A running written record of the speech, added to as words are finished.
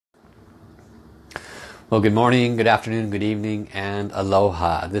Well, good morning, good afternoon, good evening, and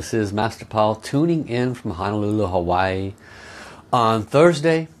aloha. This is Master Paul tuning in from Honolulu, Hawaii on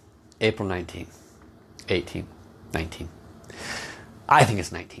Thursday, April 19th, 18th, 19th. I think it's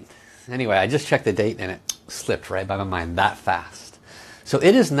 19th. Anyway, I just checked the date and it slipped right by my mind that fast. So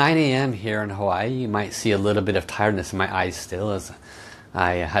it is 9 a.m. here in Hawaii. You might see a little bit of tiredness in my eyes still as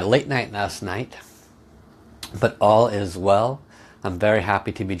I had a late night last night. But all is well. I'm very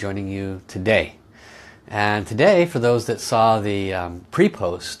happy to be joining you today. And today, for those that saw the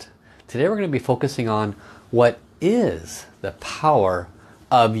pre-post, today we're going to be focusing on what is the power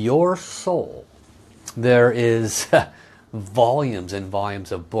of your soul. There is volumes and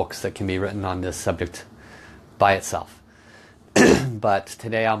volumes of books that can be written on this subject by itself. But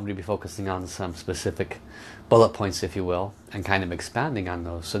today I'm going to be focusing on some specific bullet points, if you will, and kind of expanding on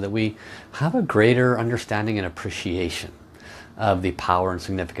those so that we have a greater understanding and appreciation of the power and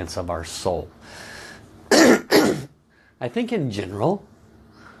significance of our soul. I think in general,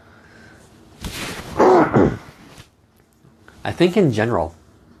 a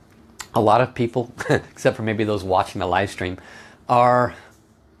lot of people, except for maybe those watching the live stream, are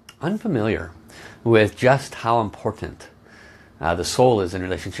unfamiliar with just how important the soul is in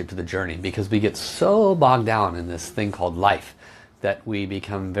relationship to the journey, because we get so bogged down in this thing called life that we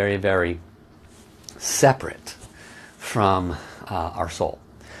become very, very separate from our soul.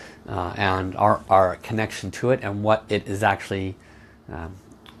 And our connection to it and what it is actually,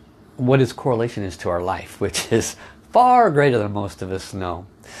 what its correlation is to our life, which is far greater than most of us know.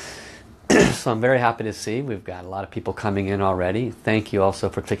 So I'm very happy to see we've got a lot of people coming in already. Thank you also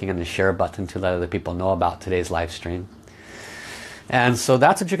for clicking on the share button to let other people know about today's live stream. And so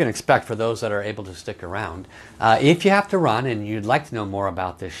that's what you can expect for those that are able to stick around. If you have to run and you'd like to know more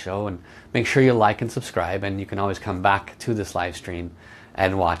about this show, and make sure you like and subscribe, and you can always come back to this live stream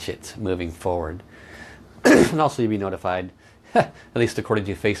and watch it moving forward. And also you'll be notified, at least according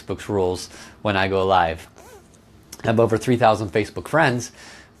to Facebook's rules, when I go live. I have over 3,000 Facebook friends,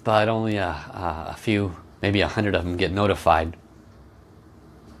 but only a few, maybe 100 of them get notified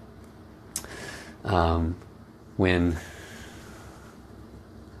when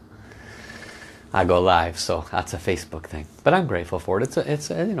I go live. So that's a Facebook thing, but I'm grateful for it. It's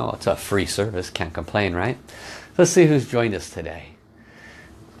a free service, can't complain, right? Let's see who's joined us today.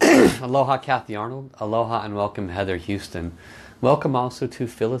 Aloha Kathy Arnold, aloha and welcome Heather Houston. Welcome also to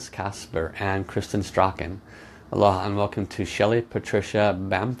Phyllis Casper and Kristen Strachan. Aloha and welcome to Shelley Patricia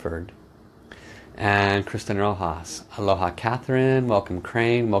Bamford and Kristen Rojas. Aloha Catherine, welcome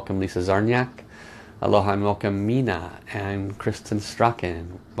Crane, welcome Lisa Zarniak. Aloha and welcome Mina and Kristen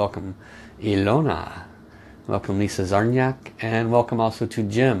Strachan. Welcome Ilona, welcome Lisa Zarniak, and welcome also to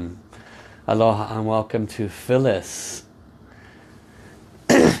Jim. Aloha and welcome to Phyllis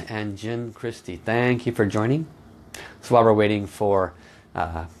and Jen Christie. Thank you for joining. So while we're waiting for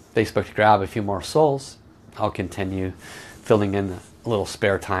Facebook to grab a few more souls, I'll continue filling in a little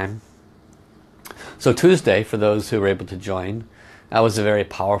spare time. So Tuesday, for those who were able to join, that was a very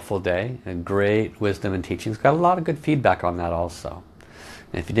powerful day and great wisdom and teachings. Got a lot of good feedback on that also.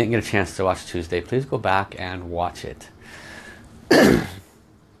 And if you didn't get a chance to watch Tuesday, please go back and watch it.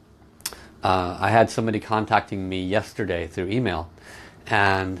 I had somebody contacting me yesterday through email,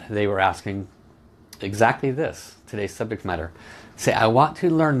 and they were asking exactly this, today's subject matter. Say, I want to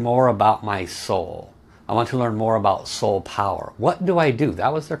learn more about my soul. I want to learn more about soul power. What do I do?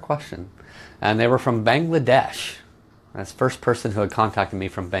 That was their question. And they were from Bangladesh. That's the first person who had contacted me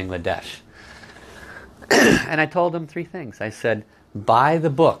from Bangladesh. And I told them three things. I said, buy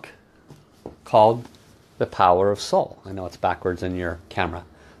the book called The Power of Soul. I know it's backwards in your camera.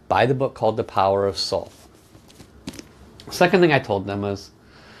 Buy the book called The Power of Soul. Second thing I told them was,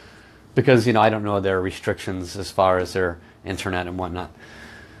 because I don't know their restrictions as far as their internet and whatnot.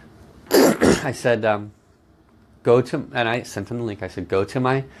 I said, go to, and I sent them the link. I said, go to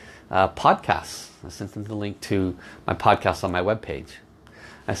my podcasts. I sent them the link to my podcast on my webpage.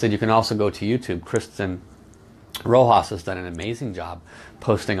 I said, you can also go to YouTube. Kristen Rojas has done an amazing job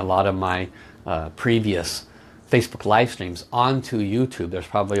posting a lot of my previous Facebook live streams onto YouTube. There's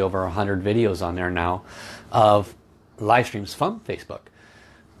probably over 100 videos on there now of live streams from Facebook.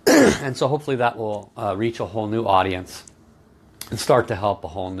 And so hopefully that will reach a whole new audience and start to help a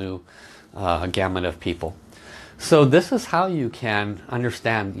whole new gamut of people. So this is how you can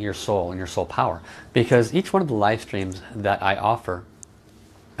understand your soul and your soul power, because each one of the live streams that I offer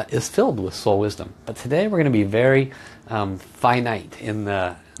is filled with soul wisdom. But today we're going to be very finite in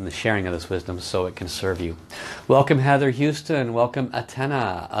the sharing of this wisdom so it can serve you. Welcome Heather Houston, welcome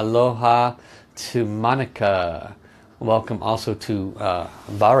Atena, aloha to Monica, welcome also to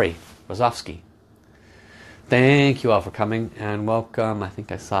Bari Rozovsky. Thank you all for coming and welcome. I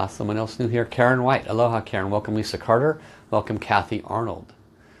think I saw someone else new here. Karen White. Aloha, Karen. Welcome, Lisa Carter. Welcome, Kathy Arnold.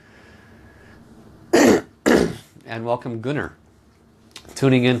 And welcome, Gunnar.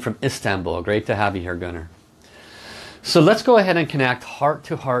 Tuning in from Istanbul. Great to have you here, Gunnar. So let's go ahead and connect heart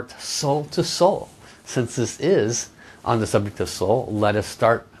to heart, soul to soul. Since this is on the subject of soul, let us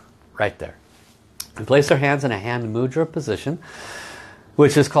start right there. And place our hands in a hand mudra position,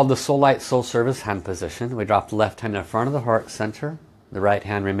 which is called the Soul Light Soul Service hand position. We drop the left hand in front of the heart center. The right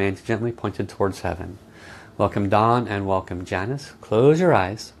hand remains gently pointed towards heaven. Welcome Dawn and welcome Janice. Close your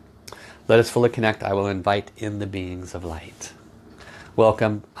eyes. Let us fully connect. I will invite in the beings of light.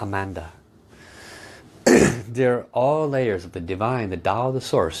 Welcome Amanda. Dear all layers of the divine, the Tao, the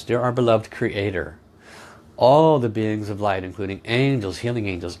source, dear our beloved creator, all the beings of light, including angels, healing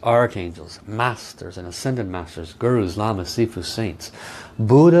angels, archangels, masters and ascended masters, gurus, lamas, sifus, saints,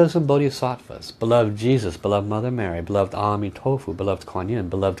 Buddhas and bodhisattvas, beloved Jesus, beloved Mother Mary, beloved Amitofu, beloved Kuan Yin,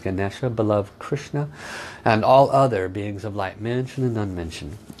 beloved Ganesha, beloved Krishna, and all other beings of light, mentioned and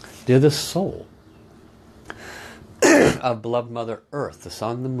unmentioned. Dear the soul of beloved Mother Earth, the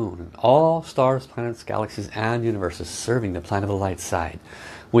sun, the moon, and all stars, planets, galaxies, and universes serving the planet of the light side.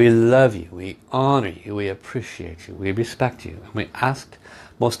 We love you, we honor you, we appreciate you, we respect you, and we ask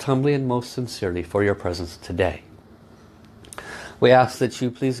most humbly and most sincerely for your presence today. We ask that you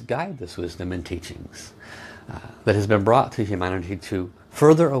please guide this wisdom and teachings that has been brought to humanity to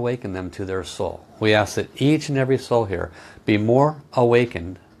further awaken them to their soul. We ask that each and every soul here be more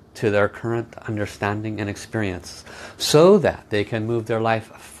awakened to their current understanding and experience so that they can move their life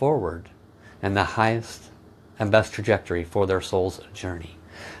forward in the highest and best trajectory for their soul's journey.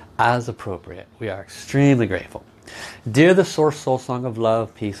 As appropriate, we are extremely grateful. Dear the Source Soul Song of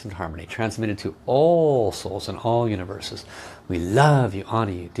Love, Peace and Harmony, transmitted to all souls in all universes, we love you,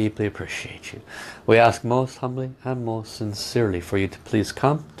 honor you, deeply appreciate you. We ask most humbly and most sincerely for you to please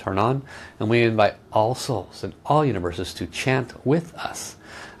come, turn on, and we invite all souls in all universes to chant with us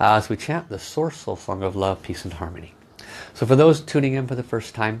as we chant the Source Soul Song of Love, Peace and Harmony. So for those tuning in for the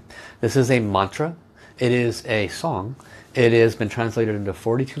first time, this is a mantra. It is a song. It has been translated into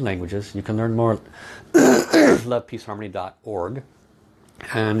 42 languages. You can learn more at lovepeaceharmony.org.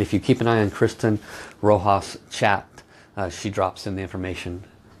 And if you keep an eye on Kristen Rojas' chat, she drops in the information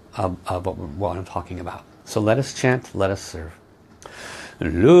of what I'm talking about. So let us chant, let us serve.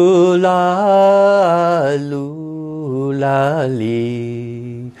 Lula, lula,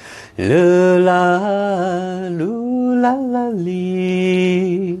 li. Lula, lula, la,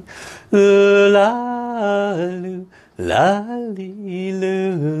 li. Lula, lula. La li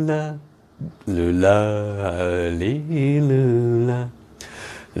lula, lula li lula,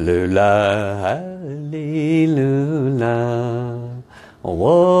 lula li lula.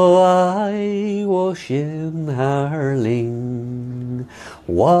 我爱我心儿灵，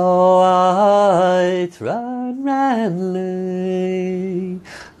我爱纯然泪，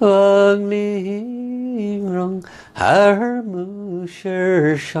望玲珑耳目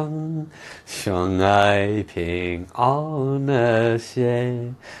是生，相爱平安和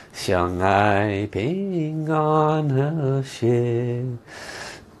谐，相爱平安和谐。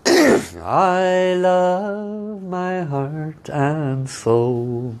I love my heart and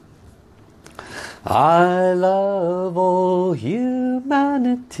soul. I love all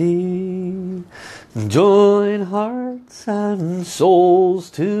humanity. Join hearts and souls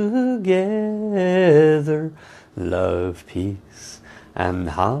together. Love, peace and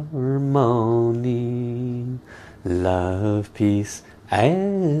harmony. Love, peace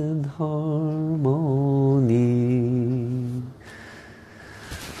and harmony.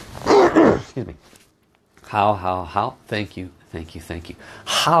 Excuse me. How. Thank you.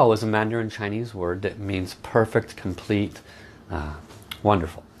 How is a Mandarin Chinese word that means perfect, complete,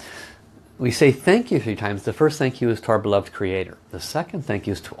 wonderful. We say thank you 3 times. The first thank you is to our beloved Creator. The second thank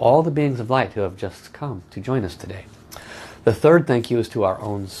you is to all the beings of light who have just come to join us today. The third thank you is to our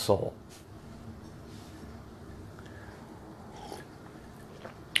own soul.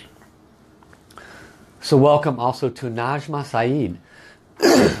 So welcome also to Najma Saeed.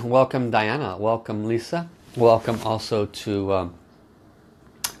 Welcome Diana, welcome Lisa, welcome also to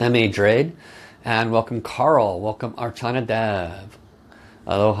M.A. Drade, and welcome Carl, welcome Archana Dev.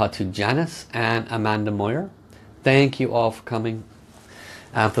 Aloha to Janice and Amanda Moyer. Thank you all for coming.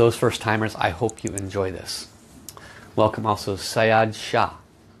 And for those first timers, I hope you enjoy this. Welcome also Sayad Shah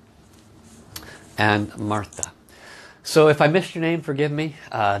and Martha. So if I missed your name, forgive me.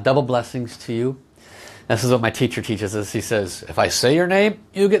 Double blessings to you. This is what my teacher teaches us. He says, if I say your name,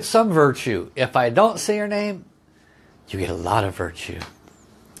 you get some virtue. If I don't say your name, you get a lot of virtue.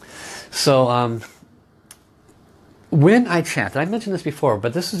 So When I chant, I mentioned this before,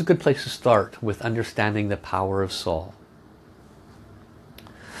 but this is a good place to start with understanding the power of soul.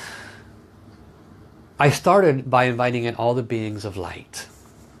 I started by inviting in all the beings of light.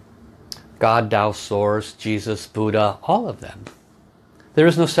 God, Tao Source, Jesus, Buddha, all of them. There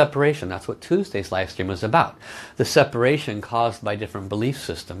is no separation. That's what Tuesday's live stream was about. The separation caused by different belief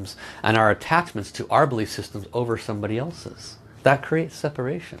systems and our attachments to our belief systems over somebody else's. That creates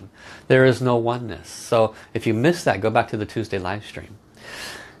separation. There is no oneness. So if you missed that, go back to the Tuesday live stream.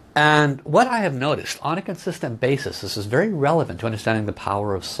 And what I have noticed on a consistent basis, this is very relevant to understanding the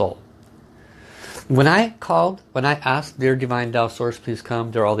power of soul. When I asked, dear Divine Tao Source, please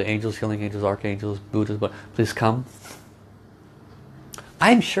come. There are all the angels, healing angels, archangels, Buddhas, but please come.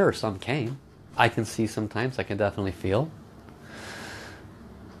 I'm sure some came. I can see sometimes, I can definitely feel.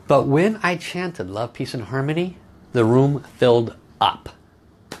 But when I chanted love, peace and harmony, the room filled up.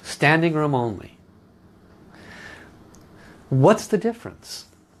 Standing room only. What's the difference?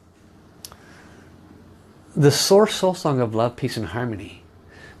 The Source Soul Song of love, peace and harmony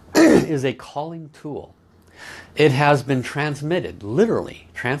is a calling tool. It has been transmitted, literally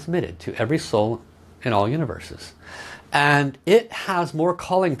transmitted to every soul in all universes. And it has more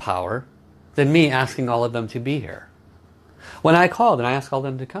calling power than me asking all of them to be here. When I called and I asked all of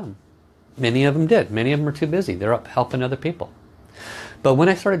them to come, many of them did. Many of them are too busy. They're up helping other people. But when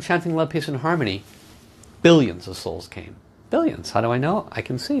I started chanting love, peace and harmony, billions of souls came. Billions. How do I know? I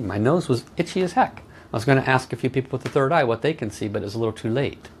can see. My nose was itchy as heck. I was going to ask a few people with the third eye what they can see, but it's a little too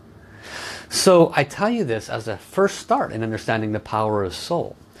late. So I tell you this as a first start in understanding the power of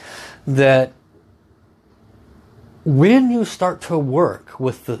soul. That when you start to work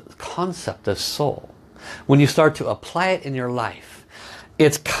with the concept of soul, when you start to apply it in your life,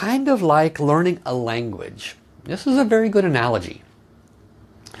 it's kind of like learning a language. This is a very good analogy.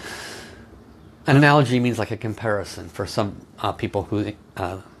 An analogy means like a comparison for some people who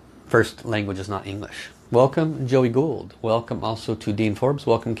first language is not English. Welcome Joey Gould. Welcome also to Dean Forbes.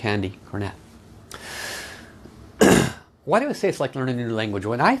 Welcome Candy Cornett. Why do I say it's like learning a new language?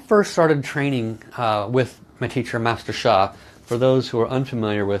 When I first started training with my teacher Master Sha, for those who are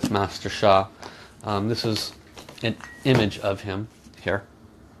unfamiliar with Master Sha, this is an image of him here.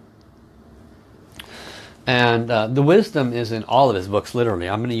 And the wisdom is in all of his books, literally.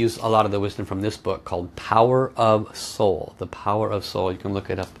 I'm going to use a lot of the wisdom from this book called Power of Soul. The Power of Soul. You can look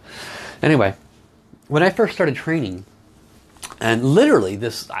it up. Anyway, when I first started training, and literally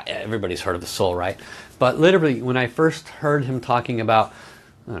this, everybody's heard of the soul, right? But literally when I first heard him talking about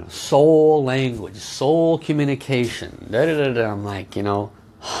soul language, soul communication, I'm like,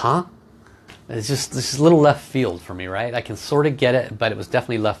 huh? It's just this is a little left field for me, right? I can sort of get it, but it was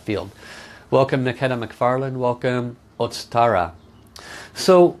definitely left field. Welcome Niketa McFarland, welcome Otstara.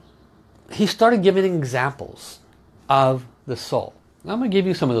 So he started giving examples of the soul. I'm going to give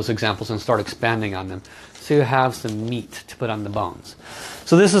you some of those examples and start expanding on them so you have some meat to put on the bones.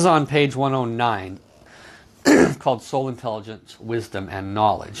 So this is on page 109 called Soul Intelligence, Wisdom and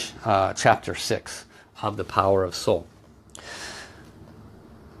Knowledge, chapter 6 of the Power of Soul.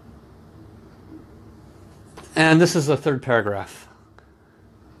 And this is the third paragraph.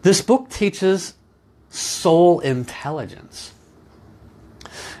 This book teaches soul intelligence.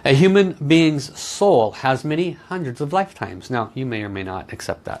 A human being's soul has many hundreds of lifetimes. Now, you may or may not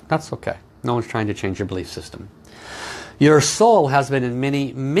accept that. That's okay. No one's trying to change your belief system. Your soul has been in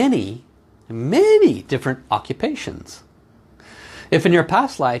many, many, many different occupations. If in your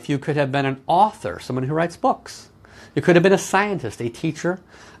past life you could have been an author, someone who writes books. You could have been a scientist, a teacher,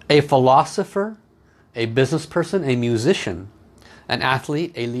 a philosopher, a business person, a musician, an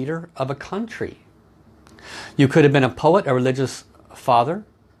athlete, a leader of a country. You could have been a poet, a religious father,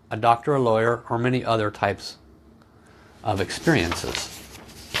 a doctor, a lawyer, or many other types of experiences.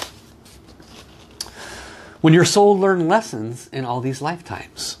 When your soul learned lessons in all these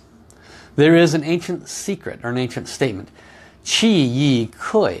lifetimes, there is an ancient secret or an ancient statement. Qi yi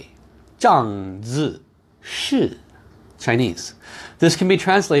kui, zhang zi, shi. Chinese. This can be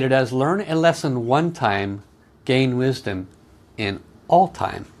translated as learn a lesson one time, gain wisdom in all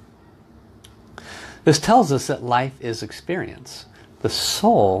time. This tells us that life is experience. The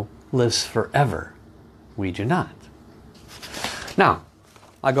soul lives forever. We do not. Now,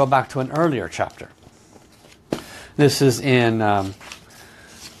 I go back to an earlier chapter. This is in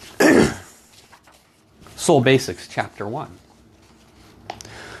Soul Basics, chapter 1.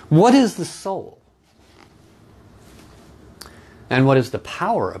 What is the soul? And what is the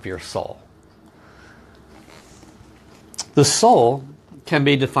power of your soul? The soul can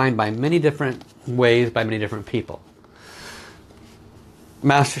be defined by many different ways, by many different people.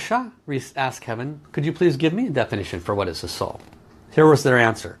 Master Sha asked heaven, could you please give me a definition for what is the soul? Here was their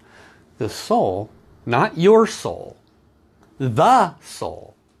answer. The soul, not your soul, the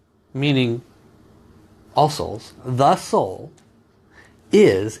soul, meaning all souls, the soul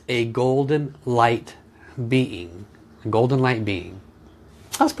is a golden light being. A golden light being.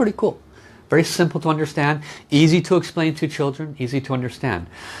 That's pretty cool. Very simple to understand, easy to explain to children, easy to understand.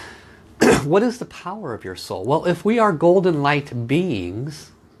 What is the power of your soul? Well, if we are golden light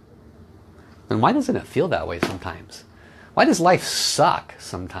beings, then why doesn't it feel that way sometimes? Why does life suck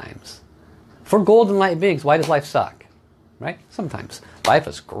sometimes? For golden light beings, why does life suck? Right? Sometimes. Life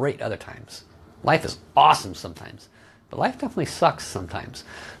is great other times. Life is awesome sometimes. But life definitely sucks sometimes.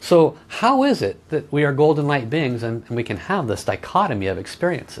 So how is it that we are golden light beings and we can have this dichotomy of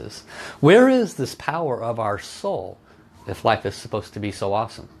experiences? Where is this power of our soul if life is supposed to be so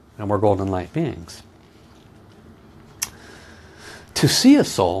awesome and we're golden light beings? To see a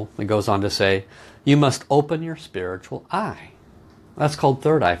soul, it goes on to say, you must open your spiritual eye. That's called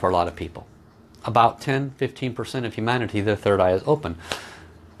third eye for a lot of people. About 10-15% of humanity, their third eye is open.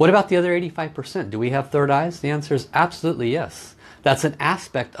 What about the other 85%? Do we have third eyes? The answer is absolutely yes. That's an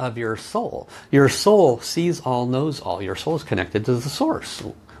aspect of your soul. Your soul sees all, knows all. Your soul is connected to the source.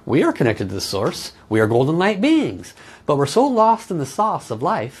 We are connected to the source. We are golden light beings. But we're so lost in the sauce of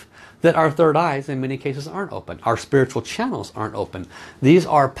life that our third eyes in many cases aren't open. Our spiritual channels aren't open. These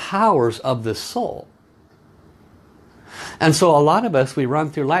are powers of the soul. And so a lot of us, we run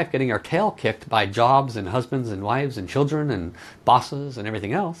through life getting our tail kicked by jobs and husbands and wives and children and bosses and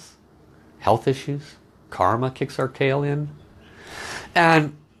everything else. Health issues. Karma kicks our tail in.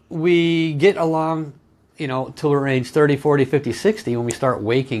 And we get along, you know, till we're age 30, 40, 50, 60 when we start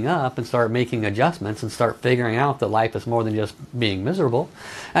waking up and start making adjustments and start figuring out that life is more than just being miserable.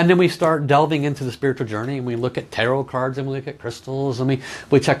 And then we start delving into the spiritual journey and we look at tarot cards and we look at crystals and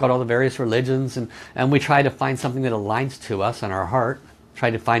we check out all the various religions and we try to find something that aligns to us and our heart. Try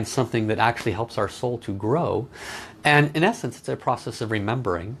to find something that actually helps our soul to grow. And in essence, it's a process of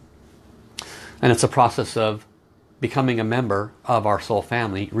remembering. And it's a process of becoming a member of our soul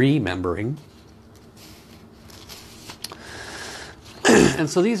family, remembering. And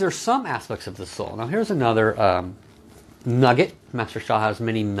so these are some aspects of the soul. Now here's another nugget. Master Sha has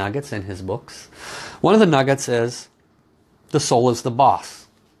many nuggets in his books. One of the nuggets is the soul is the boss.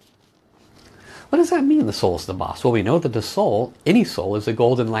 What does that mean, the soul is the boss? Well, we know that the soul, any soul, is a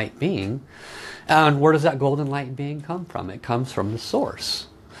golden light being. And where does that golden light being come from? It comes from the source.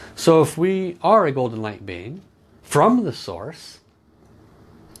 So if we are a golden light being from the source,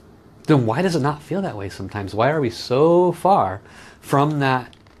 then why does it not feel that way sometimes? Why are we so far from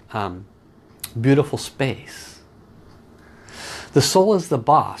that beautiful space? The soul is the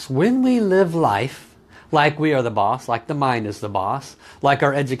boss. When we live life like we are the boss, like the mind is the boss, like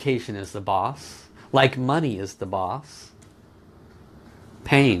our education is the boss, like money is the boss,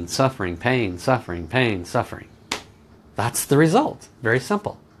 pain, suffering, pain, suffering, pain, suffering. That's the result. Very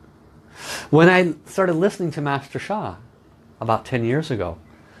simple. When I started listening to Master Sha about 10 years ago,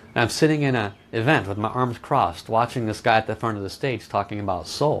 and I'm sitting in an event with my arms crossed, watching this guy at the front of the stage talking about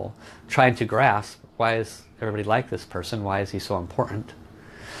soul, trying to grasp, why is everybody like this person? Why is he so important?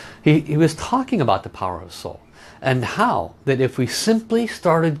 He was talking about the power of soul and how that if we simply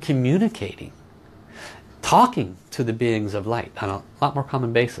started communicating, talking to the beings of light on a lot more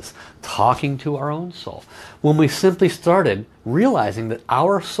common basis, talking to our own soul, when we simply started realizing that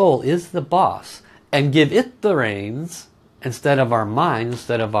our soul is the boss and give it the reins instead of our mind,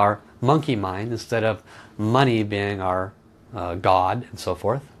 instead of our monkey mind, instead of money being our God and so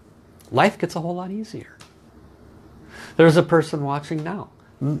forth, life gets a whole lot easier. There's a person watching now.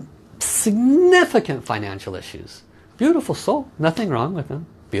 Significant financial issues. Beautiful soul. Nothing wrong with them.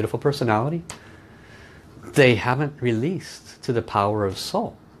 Beautiful personality. They haven't released to the power of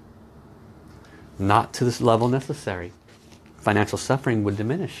soul. Not to this level necessary. Financial suffering would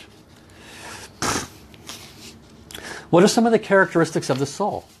diminish. What are some of the characteristics of the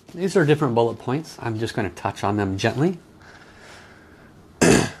soul? These are different bullet points. I'm just going to touch on them gently.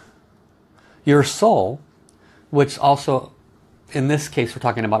 Your soul, which also, in this case, we're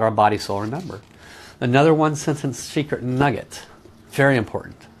talking about our body, soul, remember. Another one sentence secret nugget. Very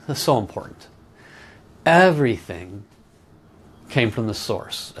important. It's so important. Everything came from the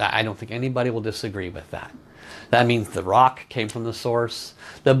source. I don't think anybody will disagree with that. That means the rock came from the source.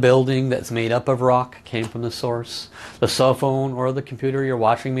 The building that's made up of rock came from the source. The cell phone or the computer you're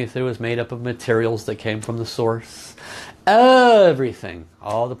watching me through is made up of materials that came from the source. Everything,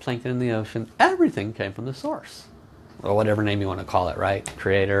 all the plankton in the ocean, everything came from the source. Or whatever name you want to call it, right?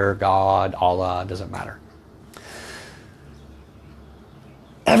 Creator, God, Allah, doesn't matter.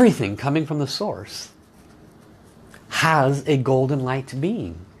 everything coming from the source has a golden light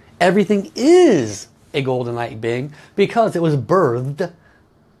being. Everything is a golden light being because it was birthed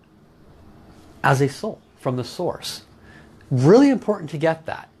as a soul from the source. Really important to get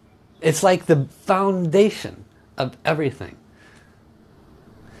that. It's like the foundation of everything.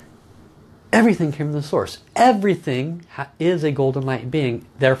 Everything came from the source. Everything is a golden light being,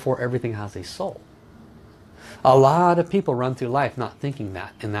 therefore everything has a soul. A lot of people run through life not thinking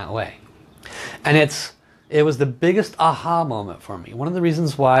that in that way. And it was the biggest aha moment for me. One of the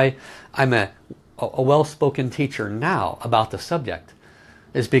reasons why I'm a well-spoken teacher now about the subject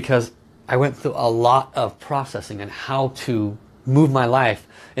is because I went through a lot of processing on how to move my life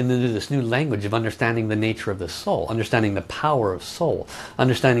into this new language of understanding the nature of the soul, understanding the power of soul,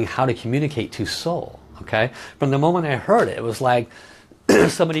 understanding how to communicate to soul. Okay? From the moment I heard it, it was like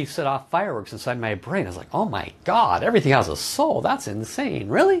somebody set off fireworks inside my brain. I was like, oh my God, everything has a soul. That's insane.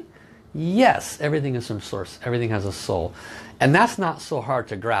 Really? Yes, everything is from source. Everything has a soul. And that's not so hard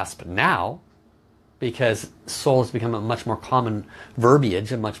to grasp now, because soul has become a much more common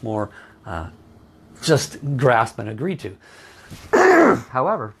verbiage and much more just grasp and agree to.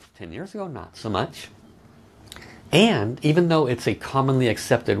 However, 10 years ago, not so much. And even though it's a commonly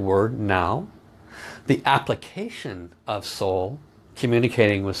accepted word now, the application of soul,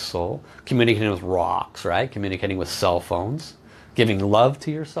 communicating with rocks, right? Communicating with cell phones, giving love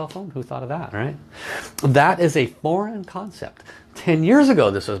to your cell phone. Who thought of that, right? That is a foreign concept. 10 years ago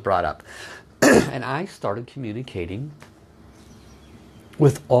this was brought up. And I started communicating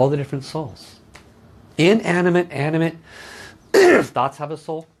with all the different souls. Inanimate, animate. Thoughts have a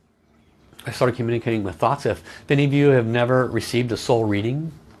soul. I started communicating with thoughts. If any of you have never received a soul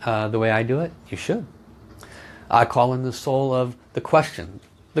reading the way I do it, you should. I call in the soul of the question.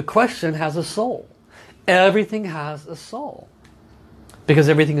 The question has a soul. Everything has a soul. Because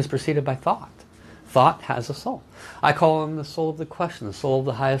everything is preceded by thought. Thought has a soul. I call in the soul of the question, the soul of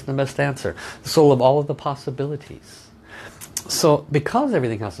the highest and best answer, the soul of all of the possibilities. So because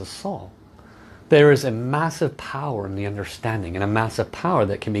everything has a soul, there is a massive power in the understanding and a massive power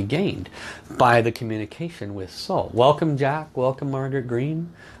that can be gained by the communication with soul. Welcome Jack, welcome Margaret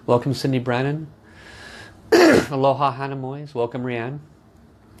Green, welcome Cindy Brannon, aloha Hannah Moyes, welcome Rianne,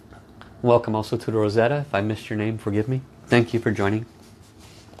 welcome also to Rosetta. If I missed your name, forgive me. Thank you for joining.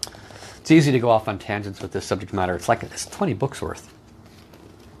 It's easy to go off on tangents with this subject matter. It's 20 books worth.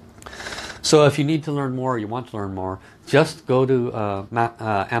 So if you need to learn more, or you want to learn more, just go to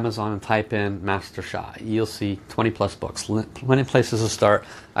Amazon and type in Master Sha. You'll see 20 plus books. Plenty of places to start.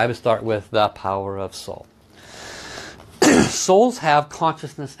 I would start with The Power of Soul. Souls have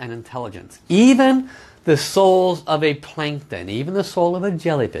consciousness and intelligence. Even the souls of a plankton, even the soul of a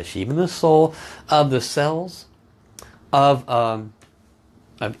jellyfish, even the soul of the cells of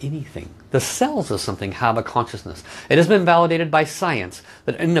anything. The cells of something have a consciousness. It has been validated by science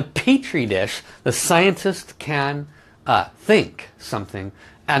that in a petri dish, the scientist can think something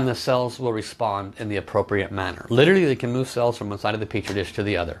and the cells will respond in the appropriate manner. Literally, they can move cells from one side of the petri dish to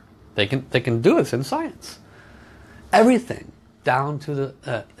the other. They can do this in science. Everything, down to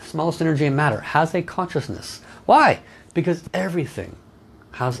the smallest energy in matter, has a consciousness. Why? Because everything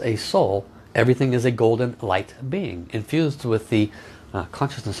has a soul. Everything is a golden light being infused with the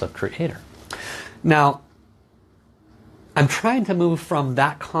consciousness of Creator. Now, I'm trying to move from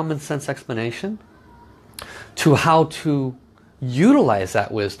that common sense explanation to how to utilize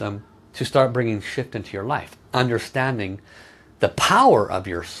that wisdom to start bringing shift into your life, understanding the power of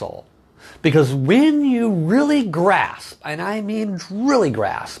your soul. Because when you really grasp, and I mean really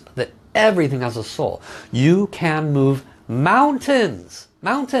grasp, that everything has a soul, you can move mountains.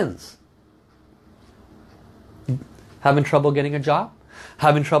 Mountains. Having trouble getting a job?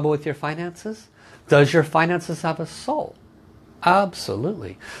 Having trouble with your finances? Does your finances have a soul?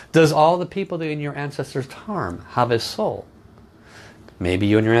 Absolutely. Does all the people that in your ancestors harm have a soul? Maybe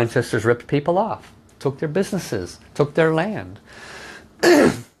you and your ancestors ripped people off, took their businesses, took their land.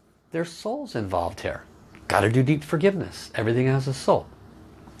 There's souls involved here. Got to do deep forgiveness. Everything has a soul.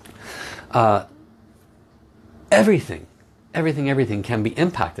 Everything can be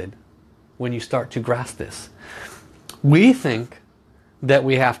impacted when you start to grasp this. We think that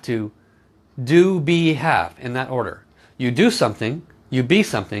we have to do, be, have in that order. You do something, you be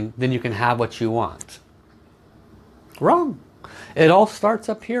something, then you can have what you want. Wrong. It all starts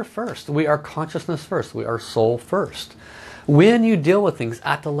up here first. We are consciousness first. We are soul first. When you deal with things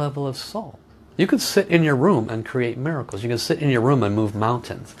at the level of soul, you can sit in your room and create miracles. You can sit in your room and move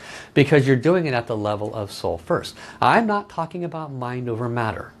mountains because you're doing it at the level of soul first. I'm not talking about mind over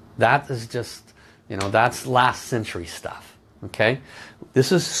matter. That is just, that's last century stuff. Okay?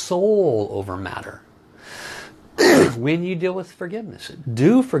 This is soul over matter. When you deal with forgiveness,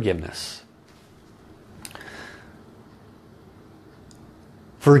 do forgiveness.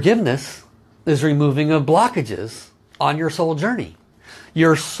 Forgiveness is removing of blockages on your soul journey.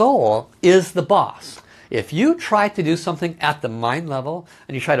 Your soul is the boss. If you try to do something at the mind level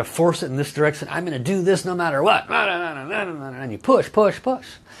and you try to force it in this direction, I'm going to do this no matter what, and you push, push, push.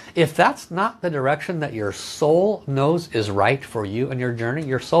 If that's not the direction that your soul knows is right for you and your journey,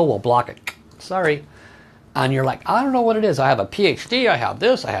 your soul will block it. Sorry. And you're like, I don't know what it is. I have a PhD, I have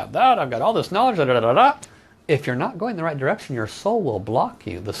this, I have that, I've got all this knowledge, da, da, da, da. If you're not going the right direction, your soul will block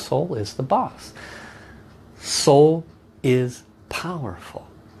you. The soul is the boss. Soul is powerful.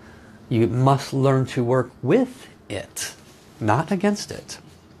 You must learn to work with it, not against it.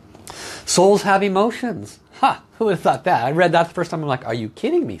 Souls have emotions. Ha! Who would have thought that? I read that the first time. I'm like, are you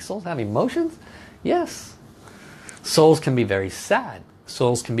kidding me? Souls have emotions? Yes. Souls can be very sad.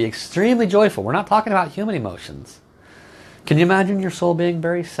 Souls can be extremely joyful. We're not talking about human emotions. Can you imagine your soul being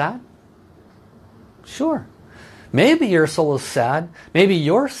very sad? Sure. Maybe your soul is sad. Maybe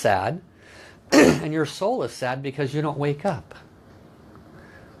you're sad. And your soul is sad because you don't wake up.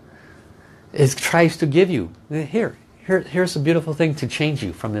 It tries to give you, here's a beautiful thing to change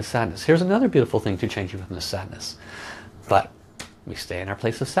you from this sadness. Here's another beautiful thing to change you from this sadness. But we stay in our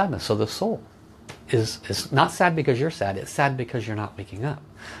place of sadness. So the soul is not sad because you're sad. It's sad because you're not waking up.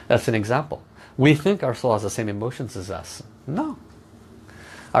 That's an example. We think our soul has the same emotions as us. No.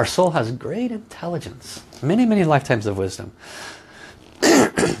 Our soul has great intelligence. Many, many lifetimes of wisdom.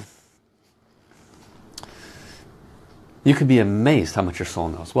 You could be amazed how much your soul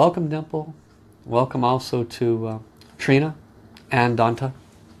knows. Welcome, Dimple. Welcome also to Trina and Danta.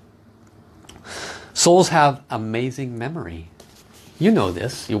 Souls have amazing memory. You know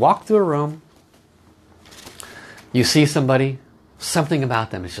this. You walk through a room. You see somebody. Something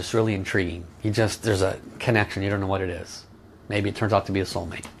about them is just really intriguing. There's a connection. You don't know what it is. Maybe it turns out to be a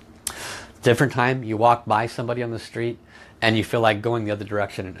soulmate. Different time, you walk by somebody on the street and you feel like going the other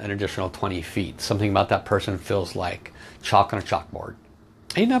direction an additional 20 feet. Something about that person feels like chalk on a chalkboard.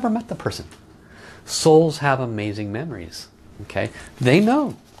 And you never met the person. Souls have amazing memories. Okay? They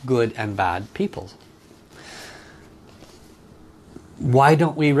know good and bad people. Why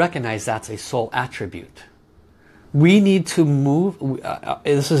don't we recognize that's a soul attribute? We need to move.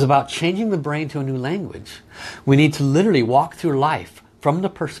 This is about changing the brain to a new language. We need to literally walk through life from the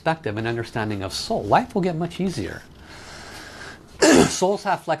perspective and understanding of soul. Life will get much easier. Souls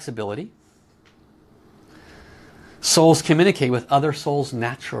have flexibility. Souls communicate with other souls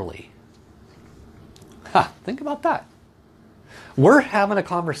naturally. Think about that. We're having a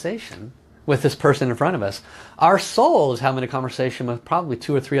conversation with this person in front of us. Our soul is having a conversation with probably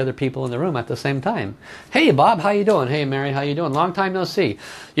 2 or 3 other people in the room at the same time. Hey Bob, how you doing? Hey Mary, how you doing? Long time no see.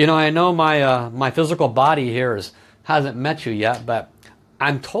 You know, I know my physical body here hasn't met you yet, but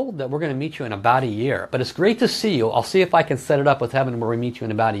I'm told that we're going to meet you in about a year. But it's great to see you. I'll see if I can set it up with heaven where we meet you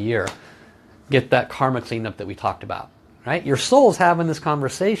in about a year. Get that karma cleaned up that we talked about. Right? Your soul's having this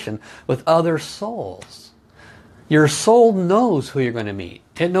conversation with other souls. Your soul knows who you're going to meet.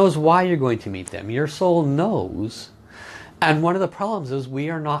 It knows why you're going to meet them. Your soul knows. And one of the problems is we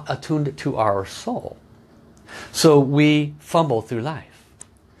are not attuned to our soul. So we fumble through life.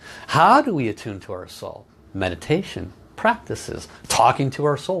 How do we attune to our soul? Meditation, practices, talking to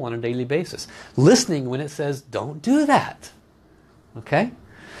our soul on a daily basis. Listening when it says, don't do that. Okay?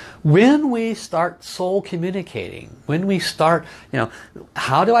 When we start soul communicating, when we start,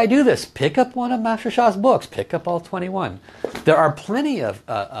 how do I do this? Pick up one of Master Sha's books. Pick up all 21. There are plenty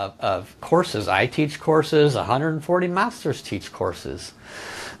of courses. I teach courses. 140 masters teach courses.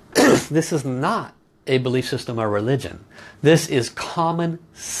 This is not a belief system or religion. This is common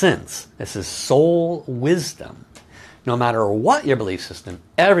sense. This is soul wisdom. No matter what your belief system,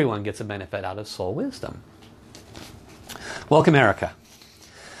 everyone gets a benefit out of soul wisdom. Welcome, Erica.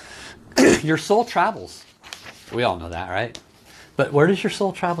 Your soul travels. We all know that, right? But where does your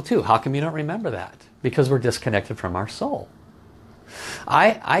soul travel to? How come you don't remember that? Because we're disconnected from our soul.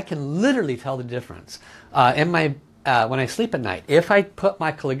 I can literally tell the difference. When I sleep at night, if I put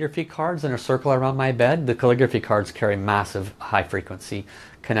my calligraphy cards in a circle around my bed, the calligraphy cards carry massive high frequency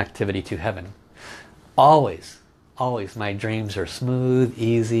connectivity to heaven. Always, always my dreams are smooth,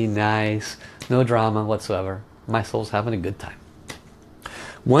 easy, nice, no drama whatsoever. My soul's having a good time.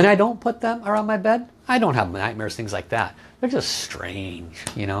 When I don't put them around my bed, I don't have nightmares, things like that. They're just strange,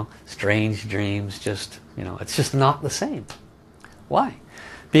 strange dreams, it's just not the same. Why?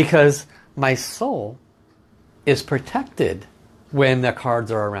 Because my soul is protected when the cards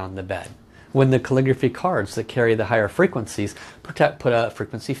are around the bed. when the calligraphy cards that carry the higher frequencies put a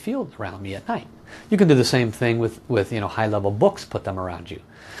frequency field around me at night. You can do the same thing with high-level books, put them around you.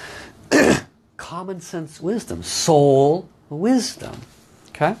 Common sense wisdom, soul wisdom.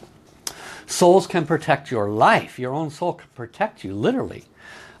 Okay? Souls can protect your life. Your own soul can protect you, literally.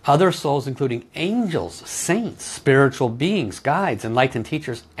 Other souls, including angels, saints, spiritual beings, guides, enlightened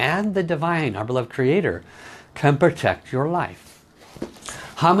teachers, and the divine, our beloved creator, can protect your life.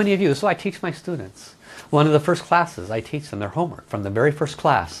 How many of you, this is what I teach my students. One of the first classes I teach them their homework from the very first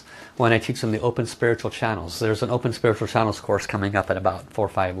class when I teach them the Open Spiritual Channels. There's an Open Spiritual Channels course coming up in about 4 or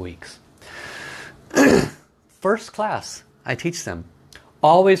 5 weeks. First class, I teach them,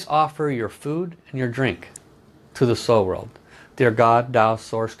 always offer your food and your drink to the soul world. Dear God, Tao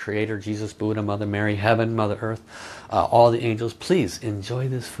Source, Creator, Jesus, Buddha, Mother Mary, Heaven, Mother Earth, all the angels, please enjoy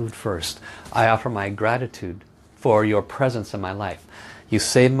this food first. I offer my gratitude for your presence in my life. You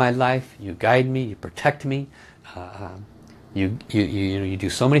save my life, you guide me, you protect me, you do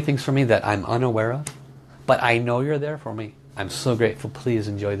so many things for me that I'm unaware of, but I know you're there for me. I'm so grateful. Please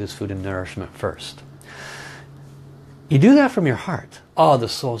enjoy this food and nourishment first. You do that from your heart. Oh, the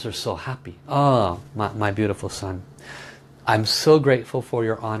souls are so happy. Oh, my beautiful son. I'm so grateful for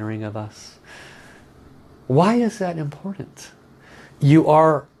your honoring of us. Why is that important? You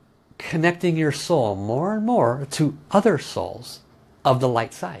are connecting your soul more and more to other souls of the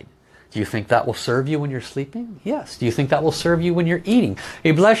light side. Do you think that will serve you when you're sleeping? Yes. Do you think that will serve you when you're eating?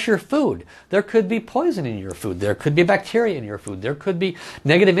 You bless your food. There could be poison in your food. There could be bacteria in your food. There could be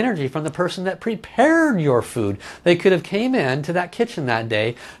negative energy from the person that prepared your food. They could have came in to that kitchen that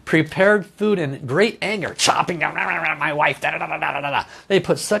day, prepared food in great anger, chopping down my wife. Da, da, da, da, da, da. They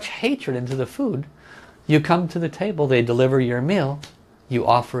put such hatred into the food. You come to the table, they deliver your meal, you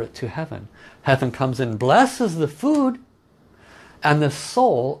offer it to heaven. Heaven comes and blesses the food. And the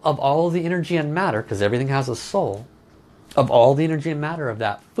soul of all the energy and matter, because everything has a soul, of all the energy and matter of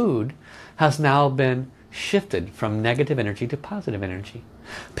that food has now been shifted from negative energy to positive energy.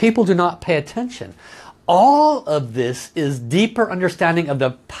 People do not pay attention. All of this is deeper understanding of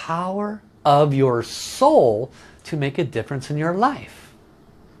the power of your soul to make a difference in your life.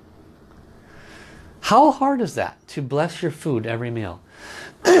 How hard is that? To bless your food every meal,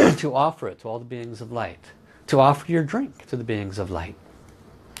 to offer it to all the beings of light, to offer your drink to the beings of light.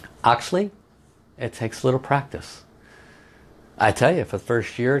 Actually, it takes a little practice. I tell you, for the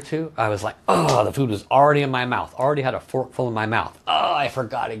first year or two, I was like, oh, the food was already in my mouth. Already had a fork full in my mouth. Oh, I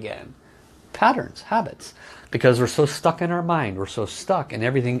forgot again. Patterns, habits. Because we're so stuck in our mind. We're so stuck in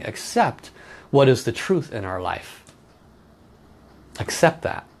everything except what is the truth in our life. Accept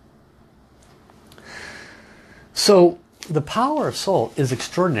that. So, the power of soul is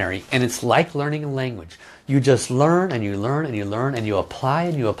extraordinary, and it's like learning a language. You just learn and you learn and you learn and you apply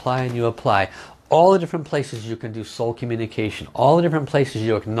and you apply and you apply. All the different places you can do soul communication. All the different places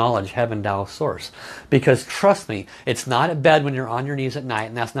you acknowledge Heaven, Tao, Source. Because trust me, it's not at bed when you're on your knees at night,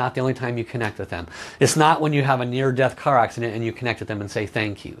 and that's not the only time you connect with them. It's not when you have a near-death car accident and you connect with them and say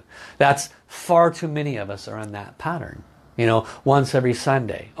thank you. That's far too many of us are in that pattern. You know, once every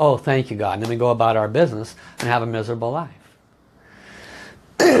Sunday. Oh, thank you, God. And then we go about our business and have a miserable life.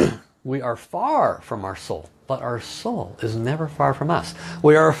 We are far from our soul, but our soul is never far from us.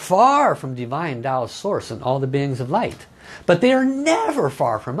 We are far from divine Tao Source and all the beings of light, but they are never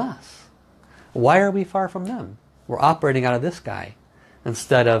far from us. Why are we far from them? We're operating out of this guy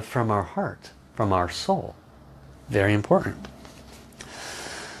instead of from our heart, from our soul. Very important.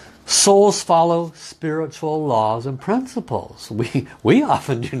 Souls follow spiritual laws and principles. We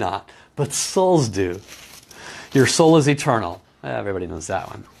often do not, but souls do. Your soul is eternal. Everybody knows that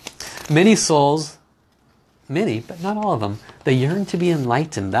one. Many souls, many, but not all of them, they yearn to be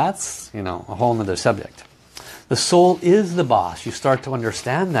enlightened. That's, a whole other subject. The soul is the boss. You start to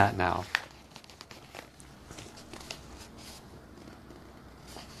understand that now.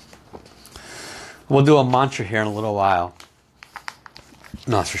 We'll do a mantra here in a little while.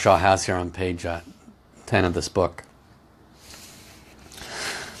 Master Sha has here on page 10 of this book.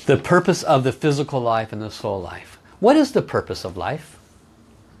 The purpose of the physical life and the soul life. What is the purpose of life?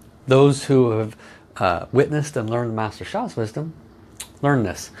 Those who have witnessed and learned Master Sha's wisdom, learn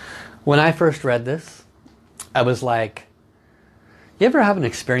this. When I first read this, I was like, you ever have an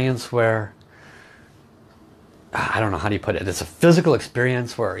experience where, I don't know, how do you put it? It's a physical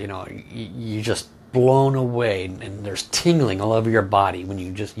experience where, you just blown away and there's tingling all over your body when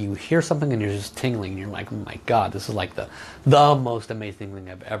you hear something and you're just tingling and you're like, oh my God, this is like the most amazing thing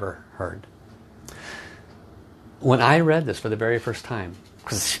I've ever heard. When I read this for the very first time,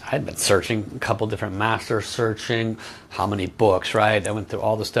 because I'd been searching a couple different masters, searching how many books, right? I went through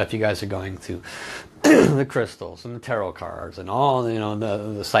all the stuff you guys are going through. The crystals and the tarot cards and all, you know,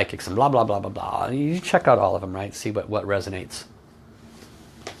 the psychics and blah, blah, blah, blah, blah. You check out all of them, right? See what resonates.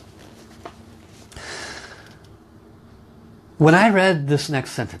 When I read this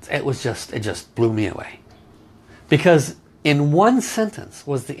next sentence, it just blew me away. Because in one sentence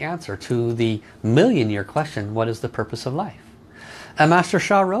was the answer to the million-year question, what is the purpose of life? And Master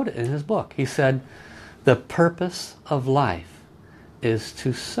Sha wrote it in his book. He said, the purpose of life is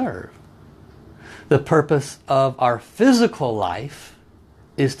to serve. The purpose of our physical life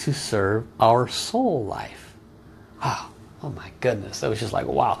is to serve our soul life. Wow. Oh my goodness. That was just like,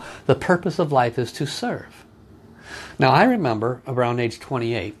 wow. The purpose of life is to serve. Now I remember around age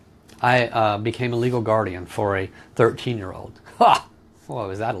 28, I became a legal guardian for a 13-year-old. Ha! Boy,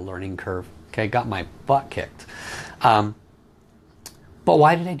 was that a learning curve. Okay, got my butt kicked. But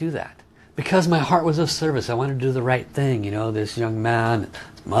why did I do that? Because my heart was of service. I wanted to do the right thing. You know, this young man,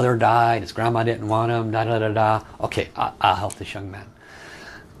 his mother died, his grandma didn't want him, da da da da. Okay, I'll help this young man.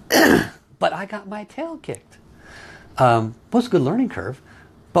 But I got my tail kicked. It was a good learning curve.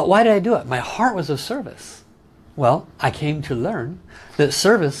 But why did I do it? My heart was of service. Well, I came to learn that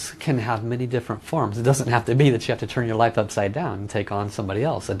service can have many different forms. It doesn't have to be that you have to turn your life upside down and take on somebody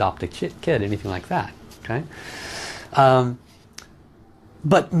else, adopt a kid, anything like that. Okay.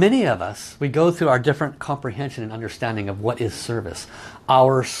 But many of us, we go through our different comprehension and understanding of what is service.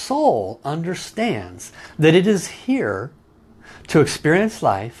 Our soul understands that it is here to experience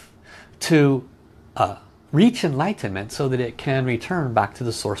life, to reach enlightenment so that it can return back to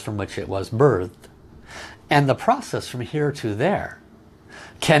the source from which it was birthed. And the process from here to there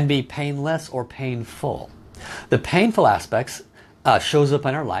can be painless or painful. The painful aspects shows up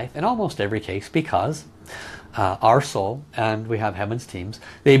in our life in almost every case because our soul, and we have heaven's teams,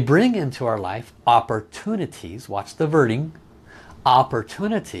 they bring into our life opportunities, watch the wording,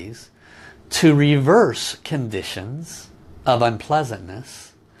 opportunities to reverse conditions of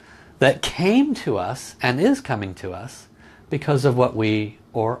unpleasantness that came to us and is coming to us because of what we,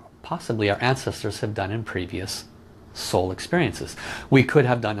 or possibly our ancestors, have done in previous soul experiences. We could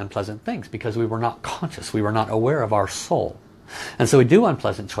have done unpleasant things because we were not conscious, we were not aware of our soul. And so we do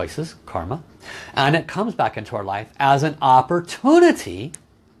unpleasant choices, karma, and it comes back into our life as an opportunity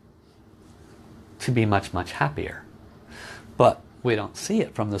to be much, much happier. But we don't see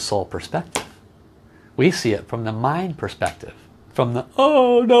it from the soul perspective. We see it from the mind perspective. From the,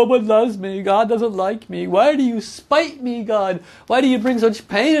 oh, no one loves me, God doesn't like me, why do you spite me, God? Why do you bring such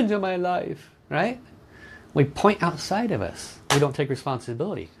pain into my life? Right? We point outside of us. We don't take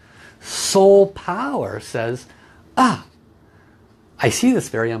responsibility. Soul power says, I see this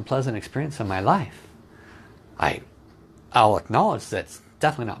very unpleasant experience in my life. I'll acknowledge that it's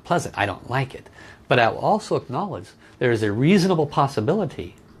definitely not pleasant. I don't like it. But I will also acknowledge there is a reasonable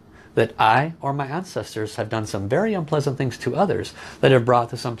possibility that I or my ancestors have done some very unpleasant things to others that have brought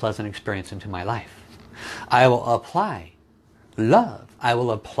this unpleasant experience into my life. I will apply love. I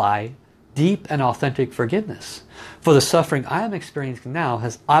will apply deep and authentic forgiveness. For the suffering I am experiencing now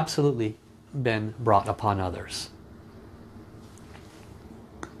has absolutely been brought upon others.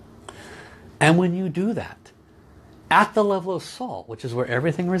 And when you do that, at the level of soul, which is where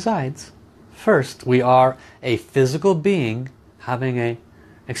everything resides, first, we are a physical being having an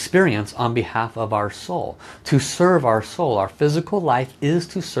experience on behalf of our soul. To serve our soul, our physical life is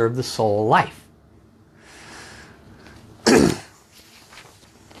to serve the soul life.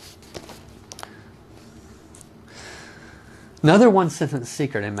 Another one-sentence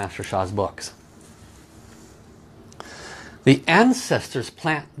secret in Master Sha's books. The ancestors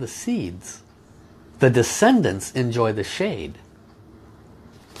plant the seeds. The descendants enjoy the shade.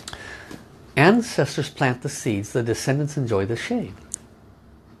 Ancestors plant the seeds. The descendants enjoy the shade.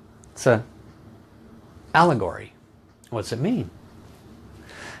 It's an allegory. What's it mean?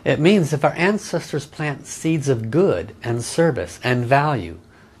 It means if our ancestors plant seeds of good and service and value,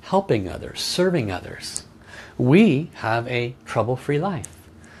 helping others, serving others, we have a trouble-free life.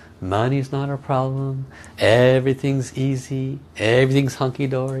 Money's not a problem. Everything's easy. Everything's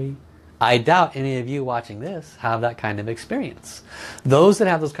hunky-dory. I doubt any of you watching this have that kind of experience. Those that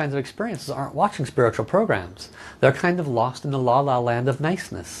have those kinds of experiences aren't watching spiritual programs. They're kind of lost in the la-la land of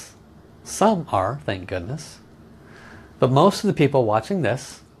niceness. Some are, thank goodness. But most of the people watching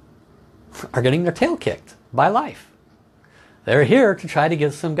this are getting their tail kicked by life. They're here to try to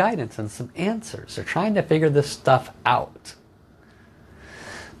get some guidance and some answers. They're trying to figure this stuff out.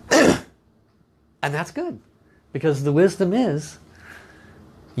 And that's good. Because the wisdom is,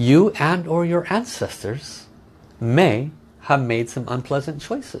 you and or your ancestors may have made some unpleasant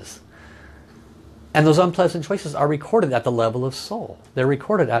choices. And those unpleasant choices are recorded at the level of soul. They're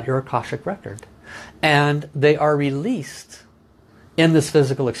recorded at your Akashic record. And they are released in this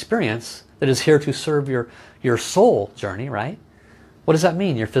physical experience that is here to serve your soul journey, right? What does that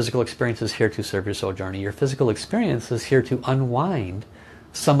mean? Your physical experience is here to serve your soul journey. Your physical experience is here to unwind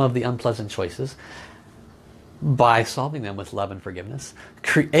some of the unpleasant choices by solving them with love and forgiveness.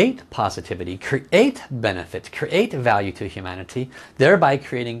 Create positivity, create benefit, create value to humanity, thereby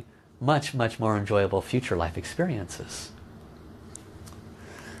creating much, much more enjoyable future life experiences.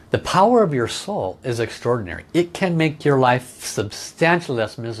 The power of your soul is extraordinary. It can make your life substantially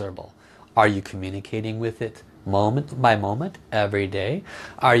less miserable. Are you communicating with it moment by moment, every day?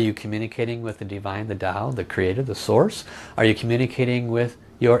 Are you communicating with the divine, the Tao, the creator, the source? Are you communicating with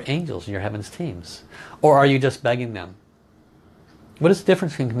your angels, your heavens teams? Or are you just begging them? What is the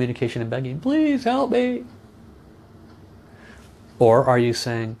difference between communication and begging? Please help me. Or are you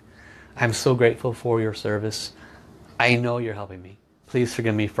saying, I'm so grateful for your service. I know you're helping me. Please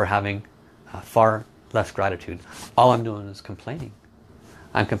forgive me for having far less gratitude. All I'm doing is complaining.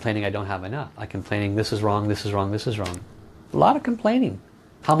 I'm complaining I don't have enough. I'm complaining this is wrong, this is wrong, this is wrong. A lot of complaining.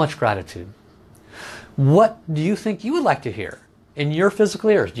 How much gratitude? What do you think you would like to hear in your physical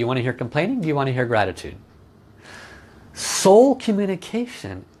ears? Do you want to hear complaining? Do you want to hear gratitude? Soul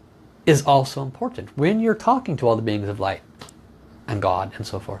communication is also important. When you're talking to all the beings of light and God and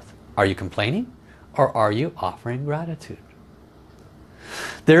so forth, are you complaining or are you offering gratitude?